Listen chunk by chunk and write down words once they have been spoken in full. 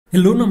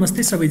Hello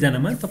नमस्ते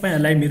सबैजनामा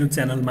तपाईहरुलाई मेरो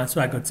च्यानलमा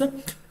स्वागत छ।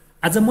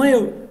 आज म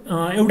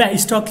एउटा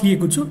स्टक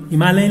लिएको छु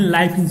हिमालयन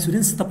लाइफ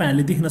इन्स्योरेन्स।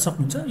 तपाईहरुले देख्न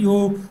सक्नुहुन्छ यो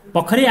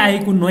भर्खरै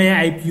आएको नयाँ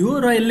आइपिओ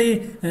र यसले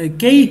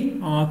केही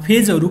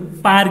फेजहरु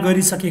पार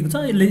गरिसकेको छ।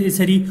 यसले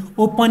यसरी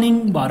ओपनिङ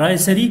भएर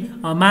यसरी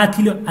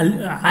माथिल्लो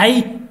हाई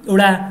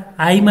एउटा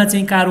हाईमा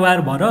चाहिँ कारोबार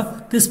भएर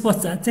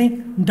त्यसपश्चात चाहिँ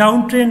डाउन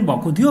ट्रेन्ड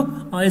भएको थियो।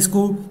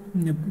 यसको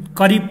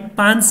करिब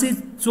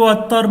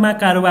 574 मा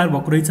कारोबार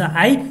भएको रहेछ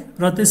हाई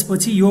र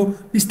त्यसपछि यो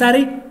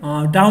बिस्तारै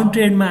डाउन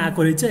ट्रेन्डमा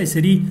आएको रहेछ।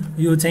 यसरी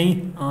यो चाहिँ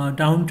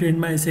डाउन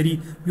ट्रेन्डमा यसरी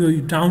यो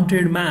डाउन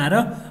ट्रेन्डमा आएर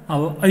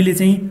अब अहिले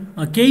चाहिँ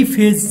केही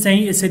फेज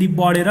चाहिँ यसरी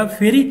बढेर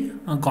फेरि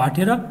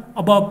घटेर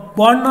अब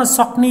बढ्न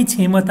सक्ने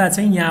क्षमता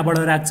चाहिँ यहाँबाट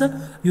राख्छ।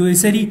 यो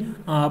यसरी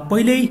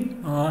पहिल्यै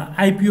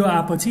आइपिओ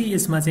आएपछि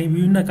यसमा चाहिँ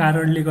विभिन्न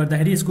कारणले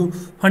गर्दाखेरि यसको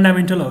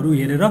फन्डामेन्टलहरु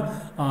हेरेर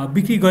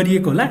बिक्री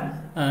गरिएको होला।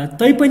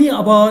 तैपनि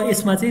अब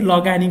यसमा चाहिँ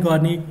लगानी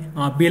गर्ने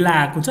बेला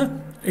आएको छ।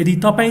 यदि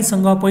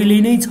तपाईसँग पहिले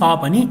नै छ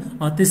भने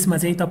त्यसमा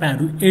चाहिँ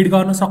तपाईहरु एड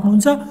गर्न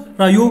सक्नुहुन्छ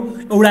र यो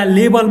एउटा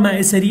लेभलमा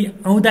यसरी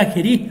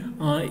आउँदाखेरि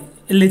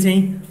यसले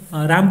चाहिँ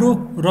राम्रो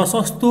र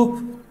सस्तो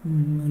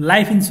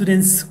लाइफ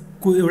इन्स्योरेन्स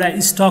को एउटा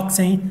स्टक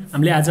चाहिँ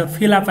हामीले आज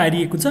फेला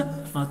पारिएको छ।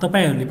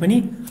 तपाईहरुले पनि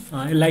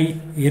यसलाई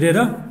हेरेर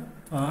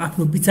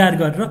आफ्नो विचार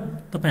गरेर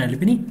तपाईहरुले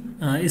पनि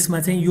यसमा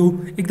चाहिँ यो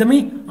एकदमै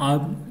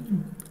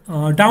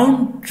डाउन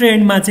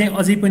ट्रेन्डमा चाहिँ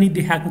अझै पनि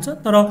देखाएको छ।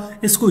 तर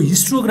यसको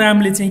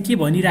हिस्टोग्रामले चाहिँ के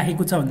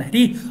भनिराखेको छ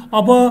भन्दाखेरि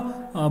अब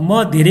म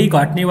धेरै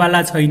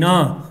घट्नेवाला छैन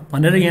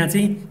भनेर यहाँ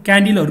चाहिँ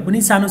क्यान्डलहरु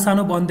पनि सानो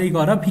सानो बन्दै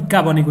गएर फिक्का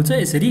बनेको छ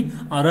यसरी।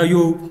 र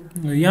यो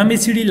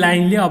एमएसिडी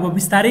लाइनले अब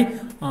बिस्तारै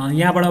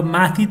यहाँबाट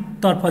माथि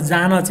तर्फ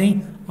जान चाहिँ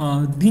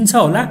दिन्छ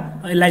होला।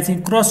 यसलाई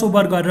चाहिँ क्रस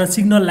ओभर गरेर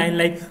सिग्नल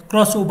लाइनलाई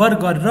क्रस ओभर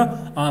गरेर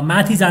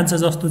माथि जान्छ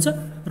जस्तो छ।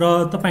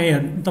 र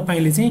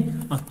तपाईले चाहिँ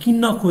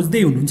किन्न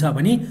खोज्दै हुनुहुन्छ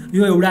भने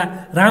यो एउटा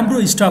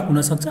राम्रो स्टक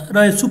हुन सक्छ।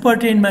 र सुपर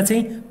ट्रेन्डमा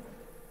चाहिँ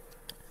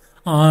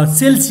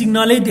सेल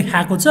सिग्नलै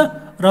देखाएको छ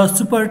र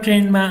सुपर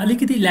ट्रेन्डमा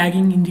अलिकति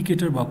ल्यागिङ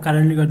इन्डिकेटर भएको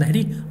कारणले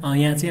गर्दाखेरि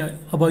यहाँ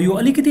चाहिँ अब यो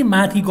अलिकति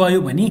माथि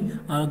गयो भने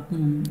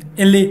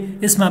यसले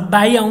यसमा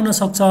बाई आउन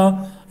सक्छ।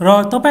 र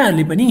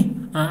तपाईहरुले पनि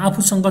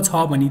आफूसँग छ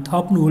भने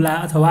थप्नु होला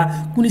अथवा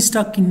कुन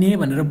स्टक किन्ने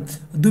भनेर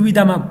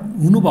दुविधामा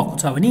हुनुभएको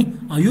छ भने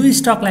यो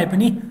स्टकलाई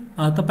पनि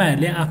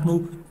तपाईहरुले आफ्नो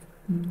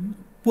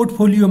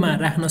पोर्टफोलियोमा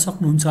राख्न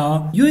सक्नुहुन्छ।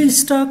 यो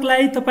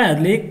स्टकलाई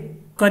तपाईहरुले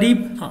करिब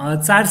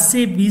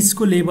 420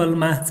 को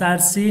लेभलमा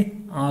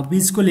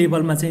 420 को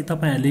लेभलमा चाहिँ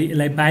तपाईहरुले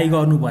यसलाई बाई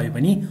गर्नुभयो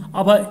भने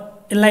अब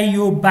यसलाई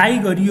यो बाई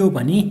गरियो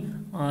भने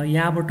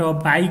यहाँबाट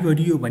बाई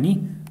गरियो भने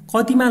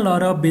कतिमा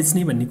लएर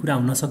बेच्ने भन्ने कुरा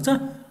हुन सक्छ।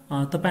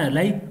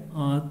 तपाईहरुलाई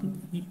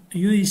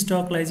यो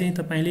स्टकलाई चाहिँ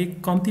तपाईले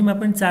कम्तीमा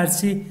पनि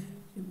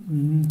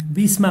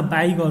 420 मा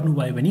बाई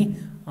गर्नुभयो भने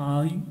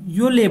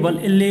यो लेभल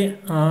यसले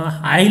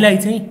हाईलाई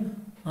चाहिँ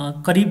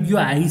करिब यो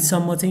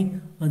हाईसम्म चाहिँ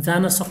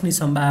जान सक्ने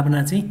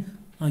सम्भावना चाहिँ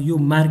यो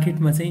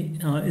मार्केटमा चाहिँ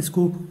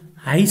यसको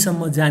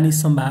हाईसम्म जाने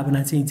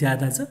सम्भावना चाहिँ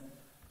ज्यादा छ।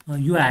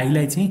 यो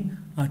हाईलाई चाहिँ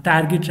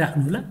टार्गेट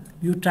राख्नु होला।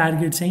 यो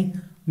टार्गेट चाहिँ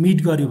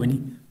मिट गर्यो भने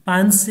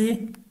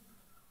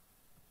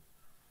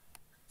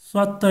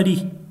 570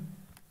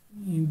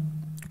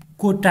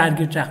 को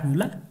टार्गेट राख्नु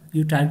होला।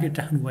 यो टार्गेट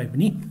राख्नुभयो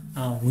भने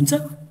हुन्छ।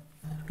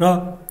 र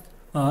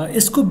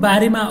यसको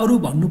बारेमा अरु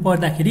भन्नु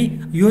पर्दाखेरि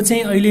यो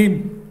चाहिँ अहिले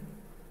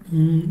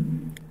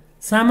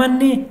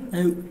सामान्य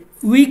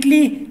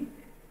विकली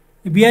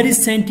बियरिश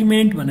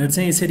सेन्टिमेन्ट भनेर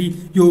चाहिँ यसरी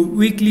यो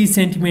विकली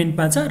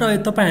सेन्टिमेन्टमा छ। र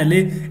तपाईहरुले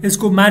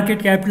यसको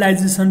market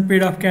capitalisation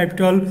paid of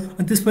capital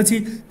अनि त्यसपछि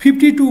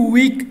 52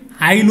 वीक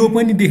हाई लो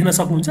पनि देख्न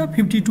सक्नुहुन्छ।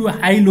 52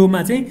 हाई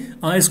लोमा चाहिँ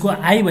यसको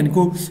हाई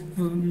भनेको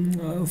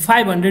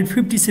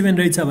 557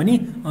 रहेछ भने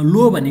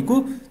लो भनेको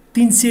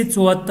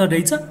 374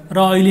 रहेछ। र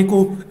अहिलेको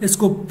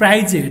यसको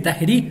प्राइस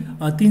हेर्दाखेरि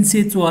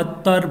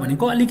 374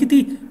 भनेको अलिकति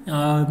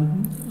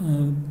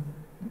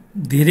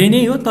धेरै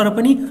नै हो। तर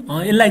पनि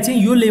यसलाई चाहिँ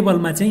यो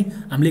लेभलमा चाहिँ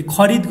हामीले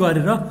खरिद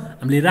गरेर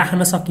हामीले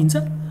राख्न सकिन्छ।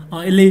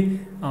 यसले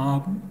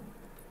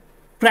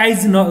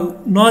प्राइस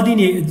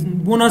नदिने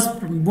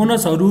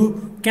बोनसहरु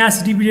क्याश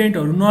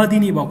डिभिडेन्डहरु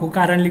नदिने भएको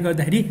कारणले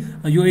गर्दाखेरि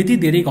यो यति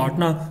धेरै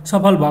घट्न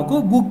सफल भएको।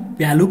 बुक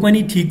भ्यालु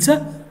पनि ठीक छ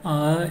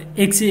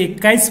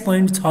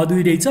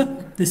 121.62 रहेछ।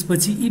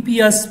 त्यसपछि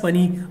इपीएस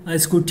पनि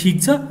यसको ठीक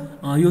छ।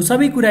 यो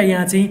सबै कुरा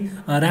यहाँ चाहिँ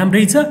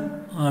राम्रै छ,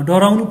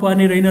 डराउनु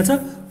पर्ने रहेनछ।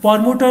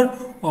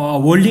 प्रमोटर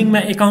होल्डिङमा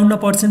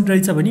 51%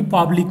 रहेछ भने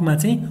पब्लिकमा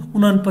चाहिँ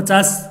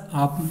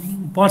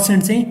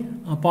 49% चाहिँ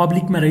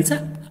पब्लिकमा रहेछ।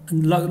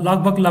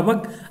 लगभग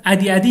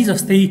आधी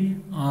जस्तै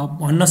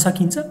भन्न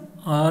सकिन्छ।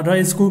 र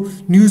यसको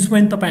न्यूज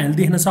पनि तपाईहरुले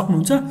देख्न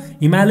सक्नुहुन्छ।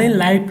 हिमालयन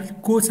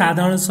लाइफको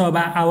साधारण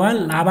सभा आह्वान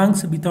लाभांश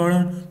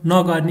वितरण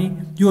नगर्ने।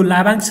 यो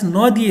लाभांश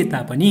नदिए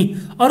तापनि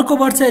अर्को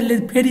वर्ष यसले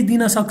फेरि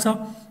दिन सक्छ।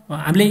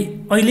 हामीले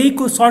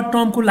अहिलेको सर्ट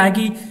टर्मको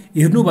लागि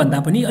हेर्नु भन्दा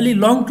पनि अलि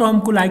लङ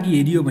टर्मको लागि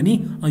हेरियो भने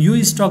यो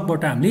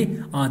स्टकबाट हामीले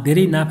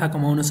धेरै नाफा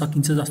कमाउन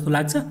सकिन्छ जस्तो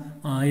लाग्छ।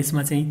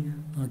 यसमा चाहिँ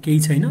केही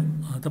छैन।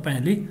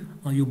 तपाईहरुले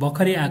यो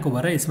भर्खरै आएको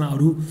भएर यसमा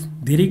अरु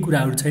धेरै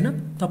कुराहरु छैन।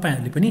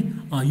 तपाईहरुले पनि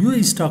यो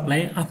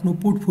स्टकलाई आफ्नो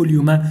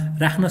पोर्टफोलियोमा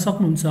राख्न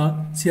सक्नुहुन्छ।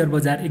 शेयर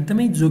बजार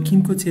एकदमै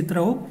जोखिमको क्षेत्र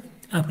हो।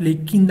 आफूले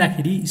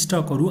किन्दाखेरि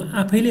स्टकहरु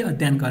आफैले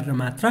अध्ययन गरेर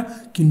मात्र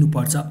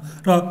किन्नुपर्छ।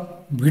 र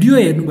भिडियो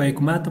हेर्नु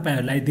भएकोमा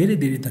तपाईहरुलाई धेरै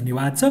धेरै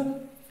धन्यवाद छ।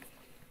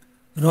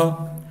 र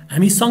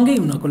हामी सँगै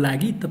हुनको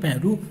लागि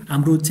तपाईहरु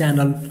हाम्रो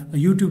channel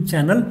YouTube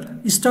channel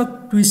stock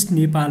twist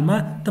नेपालमा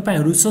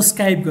तपाईहरु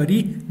सब्स्क्राइब गरी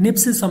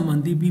नेप्से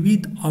सम्बन्धी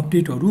विविध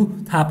अपडेटहरु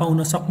थाहा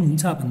पाउन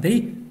सक्नुहुन्छ भन्दै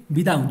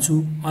बिदा हुन्छु।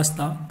 हस्त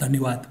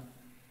धन्यवाद।